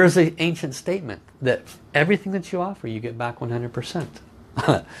 There is an ancient statement that everything that you offer, you get back 100%.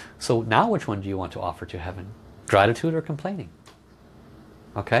 So now which one do you want to offer to heaven? Gratitude or complaining?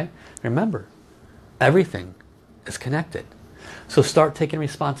 Okay? Remember, everything is connected. So start taking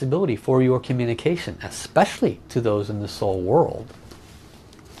responsibility for your communication, especially to those in the soul world.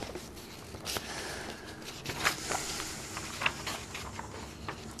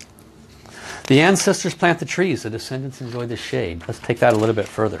 The ancestors plant the trees, the descendants enjoy the shade. Let's take that a little bit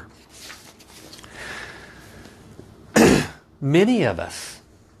further. Many of us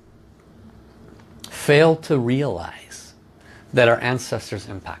fail to realize that our ancestors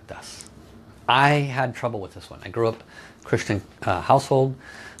impact us. I had trouble with this one. I grew up Christian household,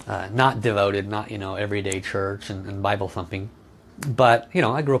 not devoted, not everyday church and Bible thumping, but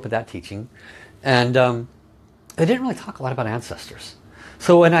I grew up with that teaching, and they didn't really talk a lot about ancestors.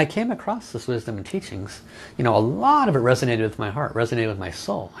 So when I came across this wisdom and teachings, a lot of it resonated with my heart, resonated with my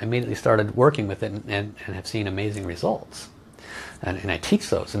soul. I immediately started working with it and have seen amazing results. And I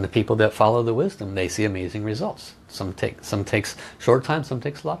teach those, and the people that follow the wisdom, they see amazing results. Some takes short time, some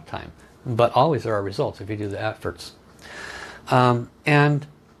takes a lot of time, but always there are results if you do the efforts. But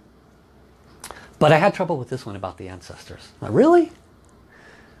I had trouble with this one about the ancestors. Like, really?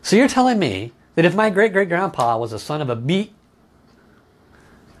 So you're telling me that if my great-great-grandpa was a son of a beet,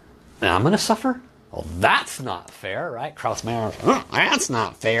 then I'm going to suffer? Well, that's not fair, right? Kraus-Mayer, that's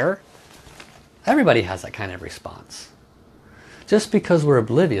not fair. Everybody has that kind of response. Just because we're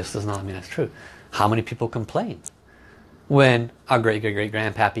oblivious does not mean it's true. How many people complain when our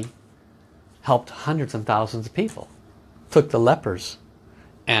great-great-great-grandpappy helped hundreds and thousands of people, took the lepers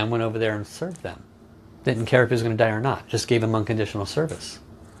and went over there and served them, didn't care if he was going to die or not, just gave him unconditional service.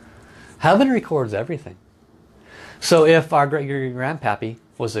 Heaven records everything. So if our great-great-grandpappy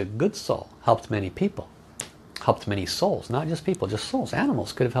was a good soul, helped many people, helped many souls, not just people, just souls,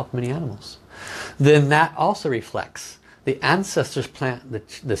 animals, could have helped many animals, then that also reflects the ancestors plant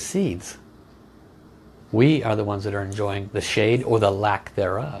the seeds. We are the ones that are enjoying the shade or the lack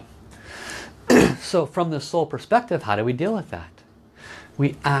thereof. So from the soul perspective, how do we deal with that?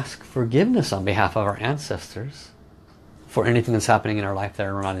 We ask forgiveness on behalf of our ancestors for anything that's happening in our life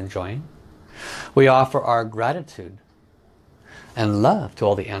that we're not enjoying. We offer our gratitude and love to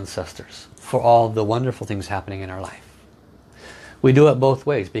all the ancestors for all the wonderful things happening in our life. We do it both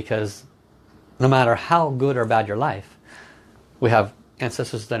ways, because no matter how good or bad your life, we have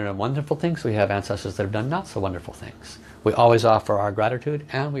ancestors that have done wonderful things, we have ancestors that have done not so wonderful things. We always offer our gratitude,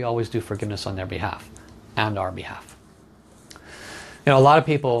 and we always do forgiveness on their behalf and our behalf. A lot of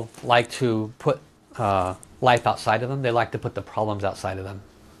people like to put life outside of them. They like to put the problems outside of them.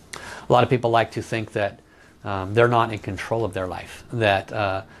 A lot of people like to think that they're not in control of their life,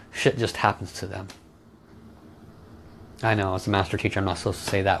 that shit just happens to them. I know, as a master teacher, I'm not supposed to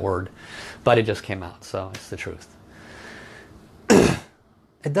say that word, but it just came out, so it's the truth.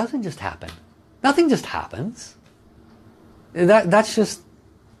 It doesn't just happen. Nothing just happens. That's just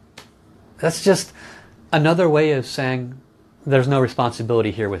another way of saying there's no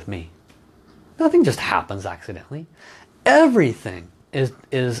responsibility here with me. Nothing just happens accidentally. Everything is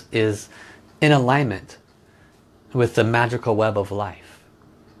in alignment with the magical web of life.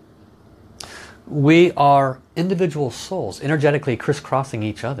 We are individual souls energetically crisscrossing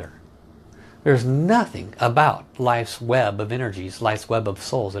each other. There's nothing about life's web of energies, life's web of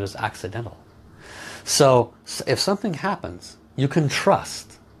souls that is accidental. So if something happens, you can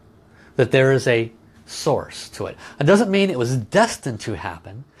trust that there is a source to it. It doesn't mean it was destined to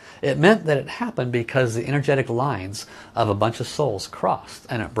happen. It meant that it happened because the energetic lines of a bunch of souls crossed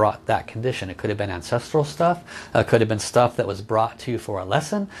and it brought that condition. It could have been ancestral stuff. It could have been stuff that was brought to you for a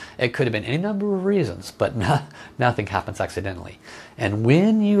lesson. It could have been any number of reasons, but nothing happens accidentally. And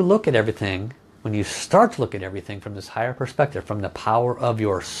when you look at everything, when you start to look at everything from this higher perspective, from the power of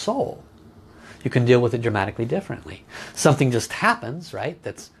your soul, you can deal with it dramatically differently. Something just happens, right?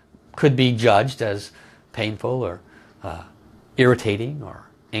 That could be judged as painful or irritating or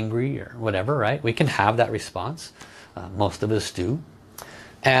angry or whatever, right? We can have that response. Most of us do.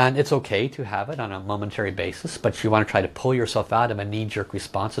 And it's okay to have it on a momentary basis, but you want to try to pull yourself out of a knee-jerk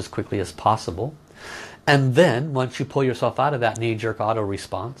response as quickly as possible. And then, once you pull yourself out of that knee-jerk auto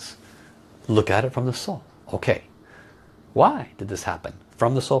response, look at it from the soul. Okay, why did this happen?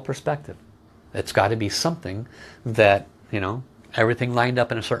 From the soul perspective. It's got to be something that, everything lined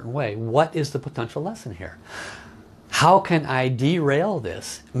up in a certain way. What is the potential lesson here? How can I derail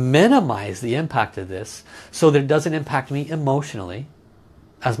this, minimize the impact of this so that it doesn't impact me emotionally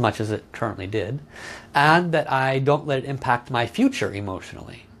as much as it currently did, and that I don't let it impact my future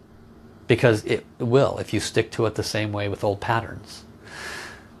emotionally, because it will if you stick to it the same way with old patterns.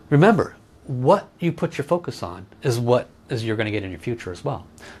 Remember, what you put your focus on is what you're going to get in your future as well.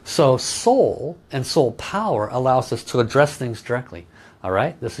 So soul and soul power allows us to address things directly. All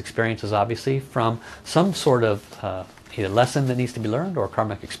right, this experience is obviously from some sort of either lesson that needs to be learned or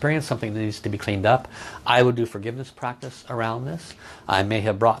karmic experience, something that needs to be cleaned up. I would do forgiveness practice around this. I may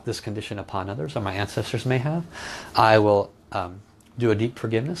have brought this condition upon others, or my ancestors may have. I will do a deep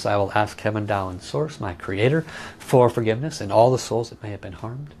forgiveness. I will ask Heaven, Tao, and Source, my Creator, for forgiveness and all the souls that may have been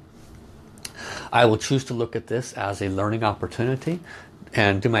harmed. I will choose to look at this as a learning opportunity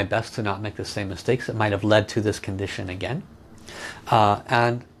and do my best to not make the same mistakes that might have led to this condition again.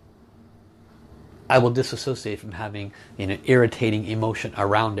 And I will disassociate from having irritating emotion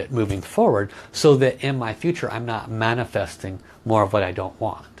around it moving forward, so that in my future I'm not manifesting more of what I don't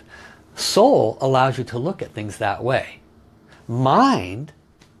want. Soul allows you to look at things that way. Mind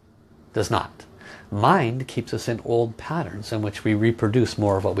does not. Mind keeps us in old patterns in which we reproduce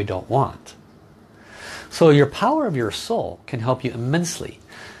more of what we don't want. So your power of your soul can help you immensely.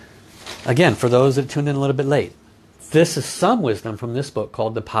 Again, for those that tuned in a little bit late, this is some wisdom from this book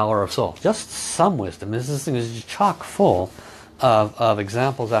called The Power of Soul. Just some wisdom. This thing is chock full of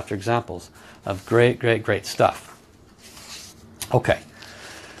examples after examples of great, great, great stuff. Okay,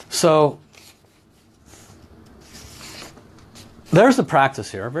 so there's the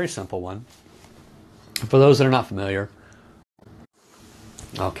practice here, a very simple one. For those that are not familiar,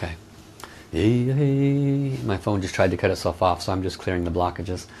 okay. My phone just tried to cut itself off, so I'm just clearing the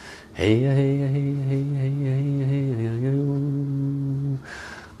blockages.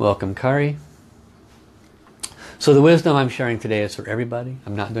 Welcome, Kari. So the wisdom I'm sharing today is for everybody.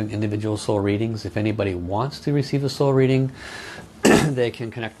 I'm not doing individual soul readings. If anybody wants to receive a soul reading, they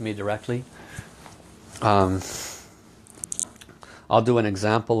can connect with me directly. I'll do an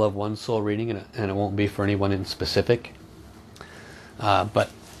example of one soul reading, and it won't be for anyone in specific.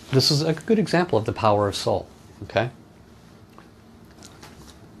 But this is a good example of the power of soul. Okay?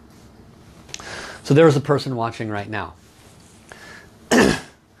 So there is a person watching right now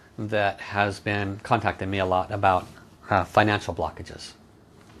that has been contacting me a lot about financial blockages.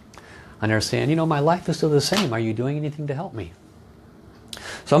 And they're saying, my life is still the same. Are you doing anything to help me?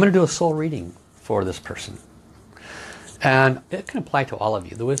 So I'm going to do a soul reading for this person. And it can apply to all of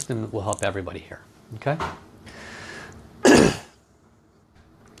you. The wisdom will help everybody here. Okay?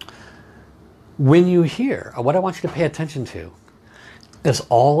 When you hear, what I want you to pay attention to is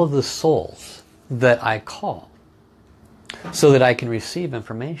all of the souls that I call, so that I can receive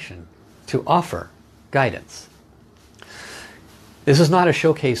information to offer guidance. This is not a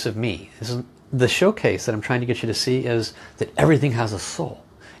showcase of me. The showcase that I'm trying to get you to see is that everything has a soul.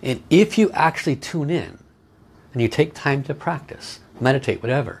 And if you actually tune in and you take time to practice, meditate,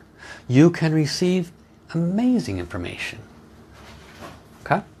 whatever, you can receive amazing information.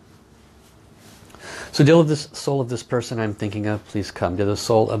 Okay? So deal with this soul of this person I'm thinking of, please come. Deal with the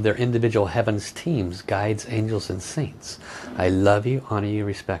soul of their individual heavens teams, guides, angels, and saints. I love you, honor you,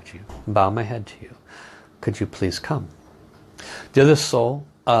 respect you. Bow my head to you. Could you please come? Deal with the soul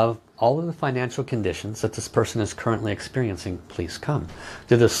of all of the financial conditions that this person is currently experiencing, please come.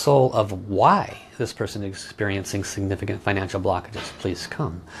 To the soul of why this person is experiencing significant financial blockages, please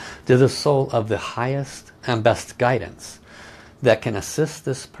come. To the soul of the highest and best guidance that can assist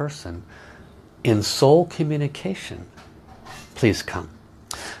this person in soul communication, please come.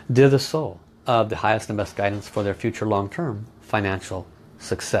 To the soul of the highest and best guidance for their future long-term financial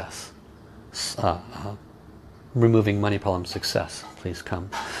success, removing money problem success, please come.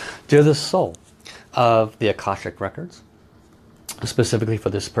 Dear the soul of the Akashic records, specifically for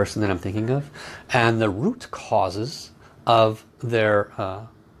this person that I'm thinking of, and the root causes of their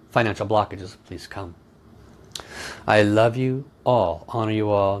financial blockages, please come. I love you all, honor you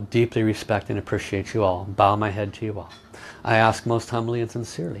all, deeply respect and appreciate you all, bow my head to you all. I ask most humbly and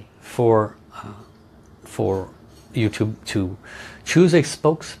sincerely for you to choose a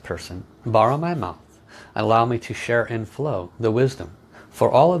spokesperson, borrow my mouth, and allow me to share and flow the wisdom for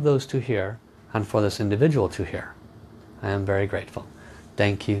all of those to hear and for this individual to hear. I am very grateful.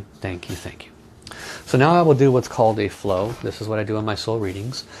 Thank you, thank you, thank you. So now I will do what's called a flow. This is what I do in my soul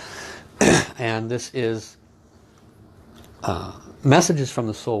readings. And this is messages from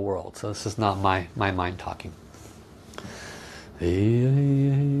the soul world. So this is not my mind talking.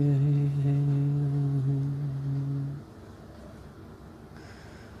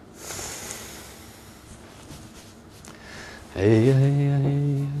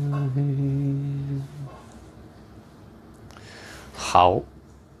 How?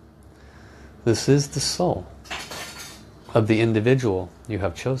 This is the soul of the individual you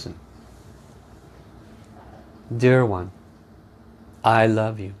have chosen. Dear one, I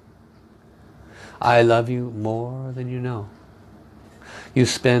love you. I love you more than you know. You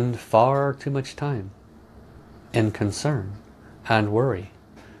spend far too much time in concern and worry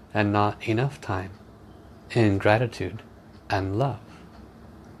and not enough time in gratitude and love.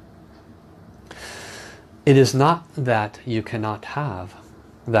 It is not that you cannot have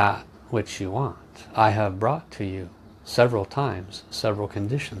that which you want. I have brought to you several times, several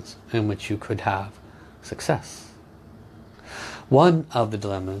conditions in which you could have success. One of the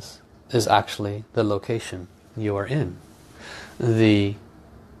dilemmas is actually the location you are in. The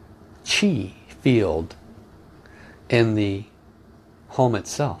chi field in the home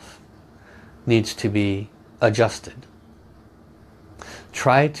itself needs to be adjusted.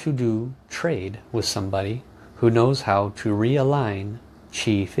 Try to do trade with somebody who knows how to realign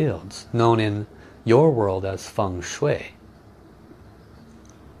chi fields, known in your world as feng shui.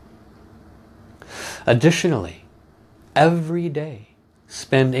 Additionally, every day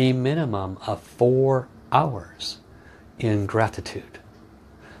spend a minimum of 4 hours in gratitude.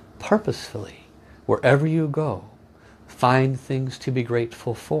 Purposefully, wherever you go, find things to be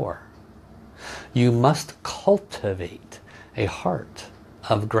grateful for. You must cultivate a heart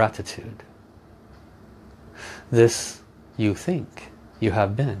of gratitude. This you think you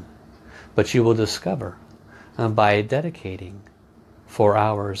have been, but you will discover by dedicating 4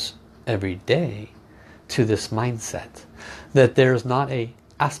 hours every day to this mindset that there's not an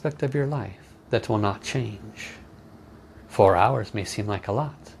aspect of your life that will not change. 4 hours may seem like a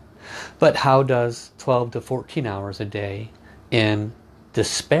lot, but how does 12 to 14 hours a day in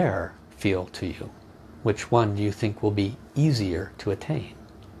despair feel to you? Which one do you think will be easier to attain?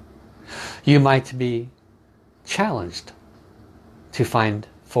 You might be challenged to find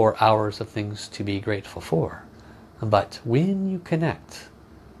 4 hours of things to be grateful for, but when you connect,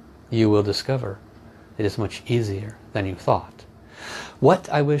 you will discover it is much easier than you thought. What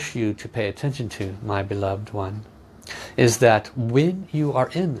I wish you to pay attention to, my beloved one, is that when you are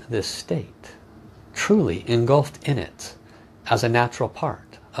in this state, truly engulfed in it as a natural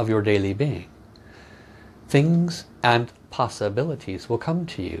part of your daily being, things and possibilities will come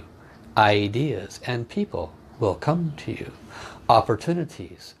to you. Ideas and people will come to you.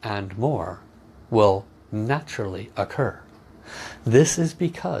 Opportunities and more will naturally occur. This is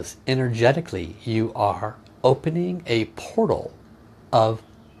because energetically you are opening a portal of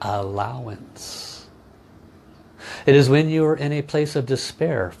allowance. It is when you are in a place of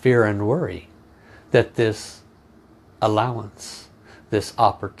despair, fear and worry that this allowance, this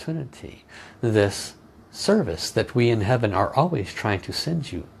opportunity, this service that we in heaven are always trying to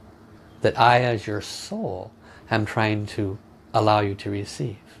send you, that I as your soul am trying to allow you to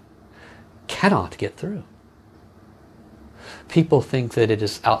receive, cannot get through. People think that it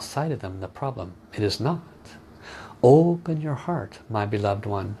is outside of them the problem. It is not. Open your heart, my beloved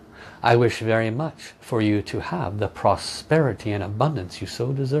one. I wish very much for you to have the prosperity and abundance you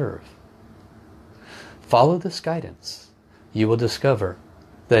so deserve. Follow this guidance. You will discover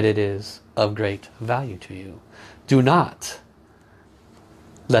that it is of great value to you. Do not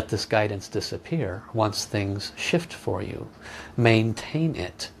let this guidance disappear once things shift for you. Maintain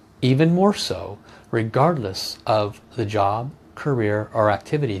it, even more so, regardless of the job, career, or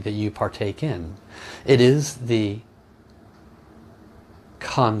activity that you partake in. It is the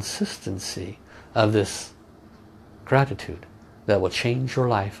consistency of this gratitude that will change your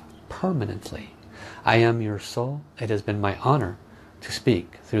life permanently. I am your soul. It has been my honor to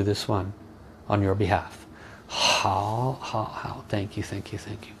speak through this one on your behalf. How. Thank you, thank you,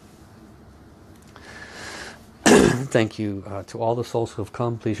 thank you. Thank you to all the souls who have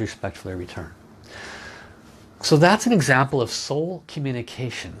come. Please respectfully return. So that's an example of soul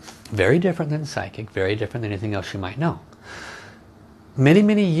communication. Very different than psychic, very different than anything else you might know. Many,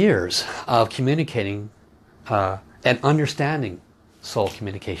 many years of communicating and understanding soul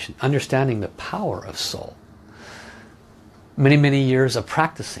communication, understanding the power of soul. Many, many years of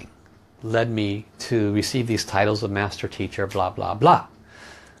practicing led me to receive these titles of master teacher, blah, blah, blah.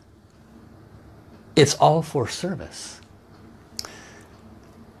 It's all for service.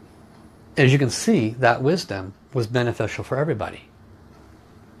 As you can see, that wisdom was beneficial for everybody.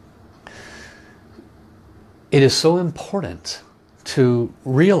 It is so important to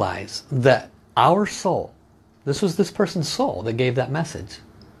realize that our soul, this was this person's soul that gave that message.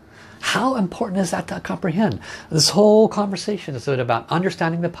 How important is that to comprehend? This whole conversation is about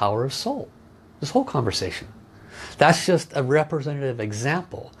understanding the power of soul. This whole conversation. That's just a representative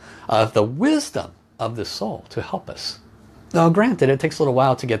example of the wisdom of the soul to help us. Now granted, it takes a little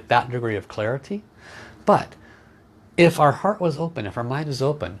while to get that degree of clarity, but if our heart was open, if our mind was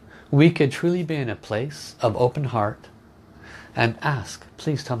open, we could truly be in a place of open heart and ask,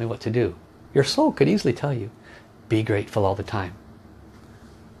 please tell me what to do. Your soul could easily tell you, be grateful all the time.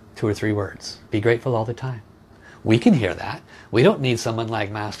 2 or 3 words. Be grateful all the time. We can hear that. We don't need someone like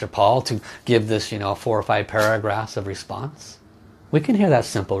Master Paul to give this, 4 or 5 paragraphs of response. We can hear that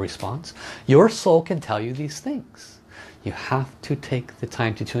simple response. Your soul can tell you these things. You have to take the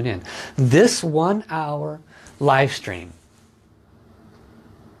time to tune in. This 1-hour live stream,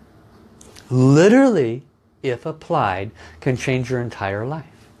 literally, if applied, can change your entire life.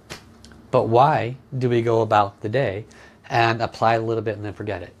 But why do we go about the day and apply a little bit and then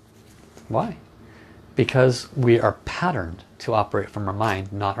forget it? Why? Because we are patterned to operate from our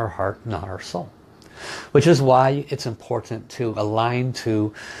mind, not our heart, not our soul. Which is why it's important to align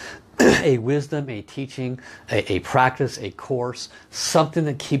to a wisdom, a teaching, a practice, a course, something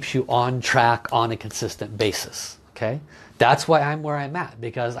that keeps you on track on a consistent basis. Okay? That's why I'm where I'm at,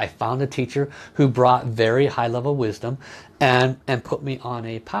 because I found a teacher who brought very high level wisdom and put me on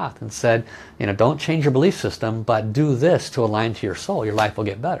a path and said, don't change your belief system, but do this to align to your soul. Your life will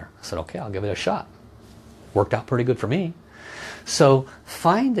get better. I said, okay, I'll give it a shot. Worked out pretty good for me. So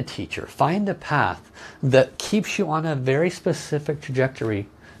find a teacher, find a path that keeps you on a very specific trajectory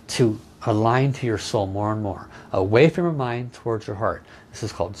to align to your soul more and more. Away from your mind towards your heart. This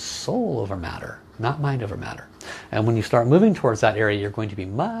is called soul over matter, not mind over matter. And when you start moving towards that area, you're going to be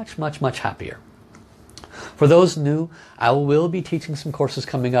much, much, much happier. For those new, I will be teaching some courses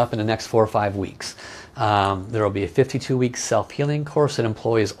coming up in the next 4 or 5 weeks. There will be a 52-week self-healing course that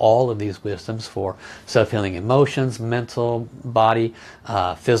employs all of these wisdoms for self-healing emotions, mental, body,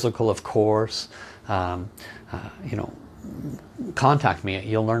 physical, of course. Contact me.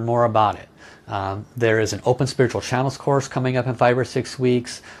 You'll learn more about it. There is an open spiritual channels course coming up in 5 or 6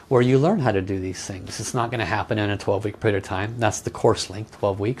 weeks where you learn how to do these things. It's not going to happen in a 12-week period of time. That's the course length,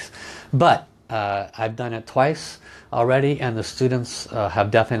 12 weeks. But I've done it twice already, and the students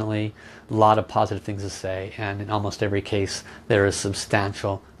have definitely a lot of positive things to say, and in almost every case there is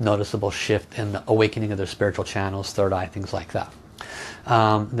substantial noticeable shift in the awakening of their spiritual channels, third eye, things like that.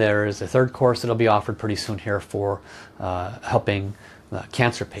 There is a third course that will be offered pretty soon here for helping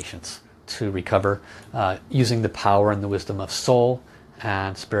cancer patients to recover using the power and the wisdom of soul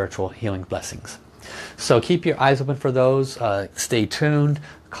and spiritual healing blessings. So keep your eyes open for those. Stay tuned.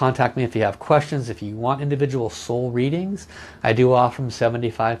 Contact me if you have questions. If you want individual soul readings, I do offer them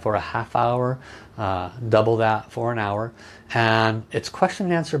 $75 for a half hour, double that for an hour, and it's question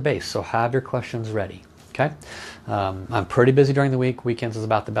and answer based, so have your questions ready. Okay, I'm pretty busy during the week. Weekends is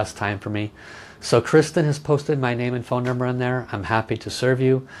about the best time for me. So Kristen has posted my name and phone number in there. I'm happy to serve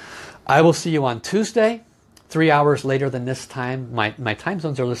you. I will see you on Tuesday, 3 hours later than this time. My time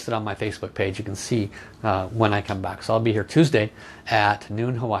zones are listed on my Facebook page. You can see when I come back. So I'll be here Tuesday at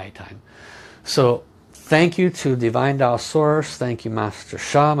noon Hawaii time. So Thank you to Divine Tao Source. Thank you, Master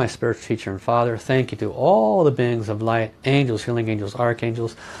Sha, my spiritual teacher and father. Thank you to all the beings of light, angels, healing angels,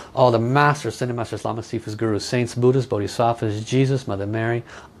 archangels, all the masters, Ascended Masters, Lamas, Sifas, Gurus, Saints, Buddhas, Bodhisattvas, Jesus, Mother Mary,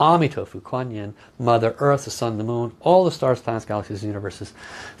 Amitofu, Kuan Yin, Mother Earth, the Sun, the Moon, all the stars, planets, galaxies, and universes.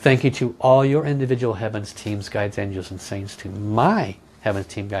 Thank you to all your individual heavens, teams, guides, angels, and saints, to my heavens,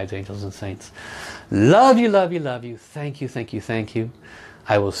 team, guides, angels, and saints. Love you, love you, love you. Thank you, thank you, thank you.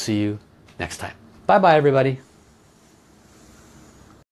 I will see you next time. Bye-bye, everybody.